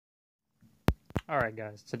Alright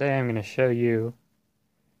guys, today I'm going to show you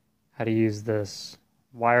how to use this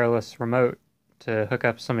wireless remote to hook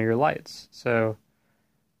up some of your lights.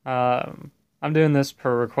 I'm doing this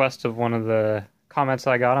per request of one of the comments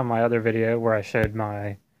I got on my other video where I showed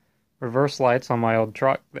my reverse lights on my old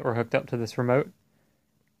truck that were hooked up to this remote.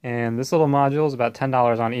 And this little module is about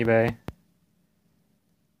 $10 on eBay.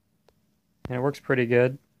 And it works pretty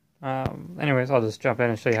good. Anyways, I'll just jump in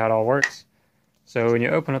and show you how it all works. So when you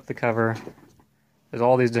open up the cover, there's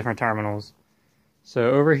all these different terminals.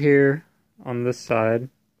 So over here on this side,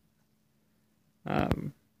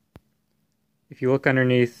 if you look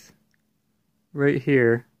underneath right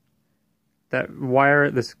here, that wire,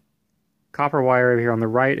 this copper wire over here on the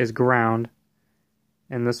right is ground,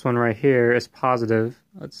 and this one right here is positive.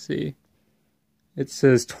 Let's see. It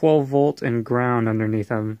says 12 volt and ground underneath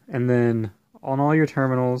them, and then on all your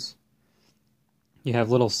terminals, you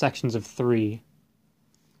have little sections of 3.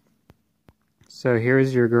 So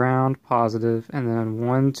here's your ground, positive, and then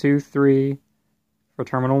 1, 2, 3 for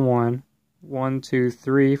terminal 1, 1, 2,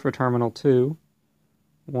 3 for terminal 2,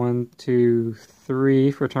 1, 2,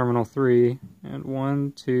 3 for terminal 3, and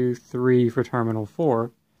 1, 2, 3 for terminal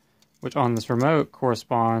 4, which on this remote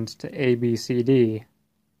corresponds to A, B, C, D.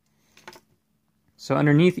 So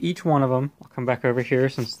underneath each one of them, I'll come back over here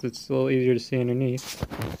since it's a little easier to see underneath.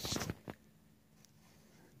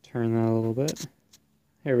 Turn that a little bit.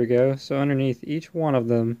 Here we go. So underneath each one of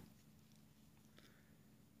them,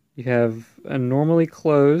 you have a normally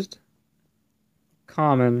closed,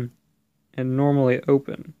 common, and normally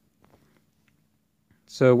open.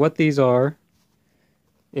 So what these are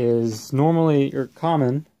is normally your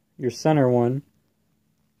common, your center one,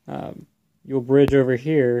 you'll bridge over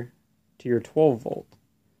here to your 12 volt.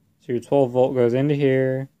 So your 12 volt goes into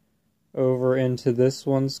here, over into this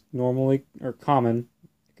one's normally, or common,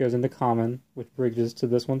 goes into common, which bridges to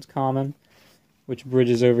this one's common, which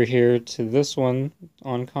bridges over here to this one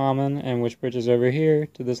on common, and which bridges over here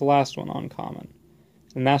to this last one on common.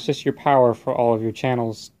 And that's just your power for all of your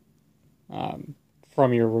channels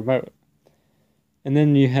from your remote. And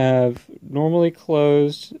then you have normally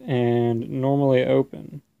closed and normally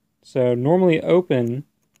open. So normally open,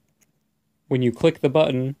 when you click the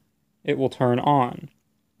button, it will turn on.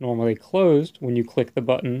 Normally closed, when you click the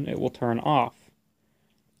button, it will turn off.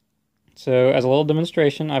 So as a little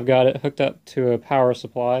demonstration, I've got it hooked up to a power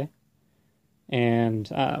supply, and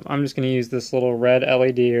I'm just going to use this little red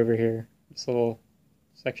LED over here, this little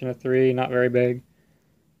section of 3, not very big,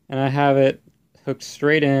 and I have it hooked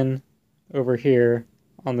straight in over here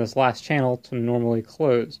on this last channel to normally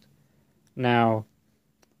closed. Now,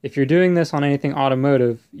 if you're doing this on anything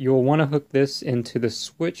automotive, you'll want to hook this into the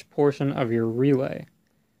switch portion of your relay,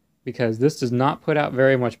 because this does not put out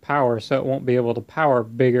very much power, so it won't be able to power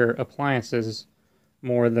bigger appliances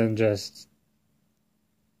more than just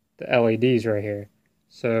the LEDs right here.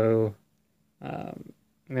 So I'm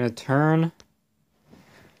going to turn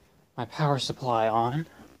my power supply on.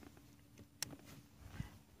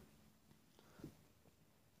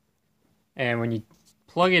 And when you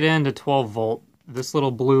plug it into 12 volt, this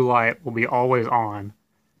little blue light will be always on.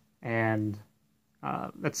 And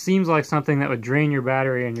that seems like something that would drain your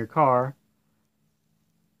battery in your car,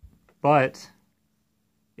 but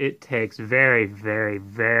it takes very, very,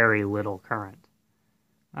 very little current.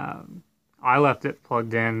 I left it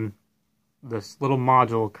plugged in, this little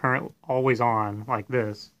module, current always on, like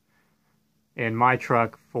this, in my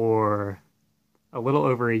truck for a little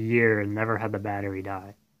over a year and never had the battery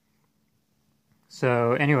die.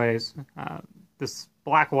 So anyways, this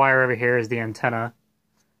black wire over here is the antenna.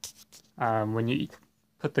 When you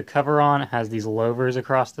put the cover on, it has these louvers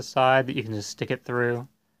across the side that you can just stick it through,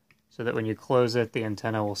 so that when you close it, the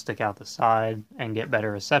antenna will stick out the side and get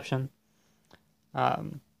better reception.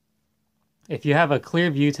 If you have a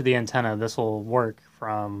clear view to the antenna, this will work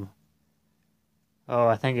from,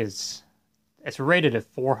 I think it's rated at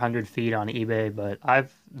 400 feet on eBay, but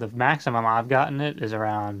the maximum I've gotten it is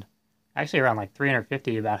around like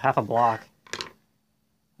 350, about half a block,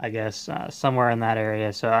 I guess, somewhere in that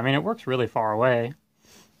area. So, I mean, it works really far away.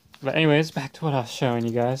 But anyways, back to what I was showing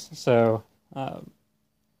you guys. So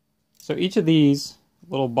each of these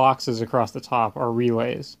little boxes across the top are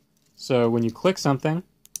relays. So when you click something,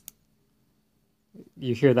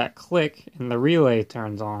 you hear that click and the relay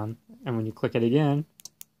turns on. And when you click it again,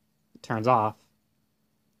 it turns off.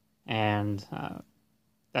 And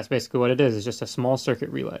that's basically what it is. It's just a small circuit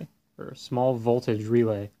relay, or a small voltage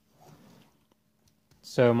relay.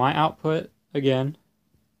 So my output, again,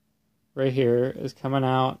 right here, is coming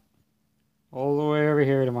out all the way over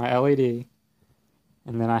here to my LED,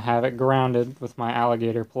 and then I have it grounded with my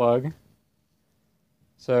alligator plug.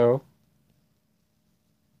 So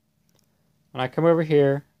when I come over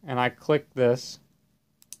here and I click this,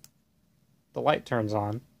 the light turns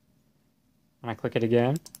on. When I click it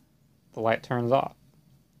again, the light turns off.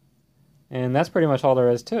 And that's pretty much all there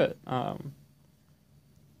is to it. I'll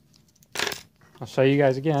show you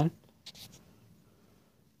guys again.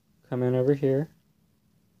 Come in over here.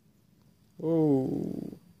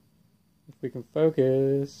 Ooh, if we can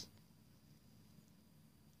focus.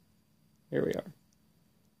 Here we are.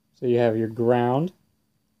 So you have your ground,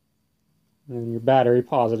 and then your battery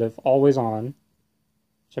positive, always on.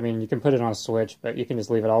 Which, I mean, you can put it on a switch, but you can just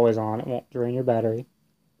leave it always on. It won't drain your battery.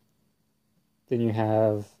 Then you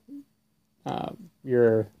have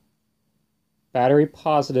your battery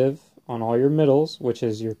positive on all your middles, which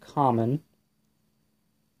is your common.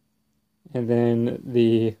 And then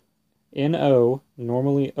the NO,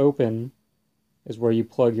 normally open, is where you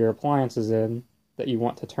plug your appliances in that you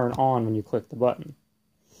want to turn on when you click the button.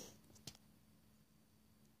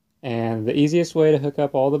 And the easiest way to hook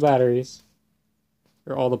up all the batteries,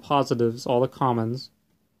 or all the positives, all the commons,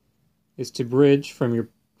 is to bridge from your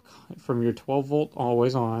 12 volt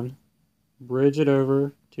always on, bridge it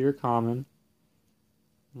over to your common.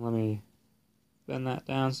 Let me bend that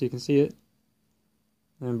down so you can see it.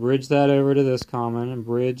 Then bridge that over to this common, and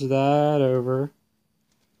bridge that over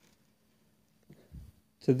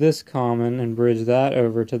to this common, and bridge that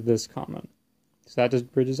over to this common. So that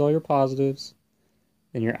just bridges all your positives.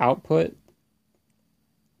 Then your output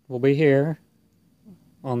will be here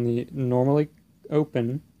on the normally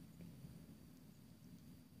open.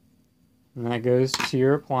 And that goes to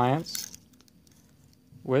your appliance,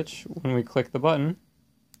 which, when we click the button,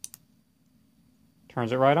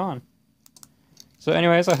 turns it right on. So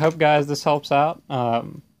anyways, I hope, guys, this helps out.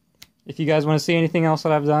 If you guys want to see anything else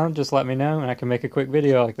that I've done, just let me know, and I can make a quick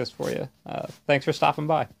video like this for you. Thanks for stopping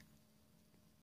by.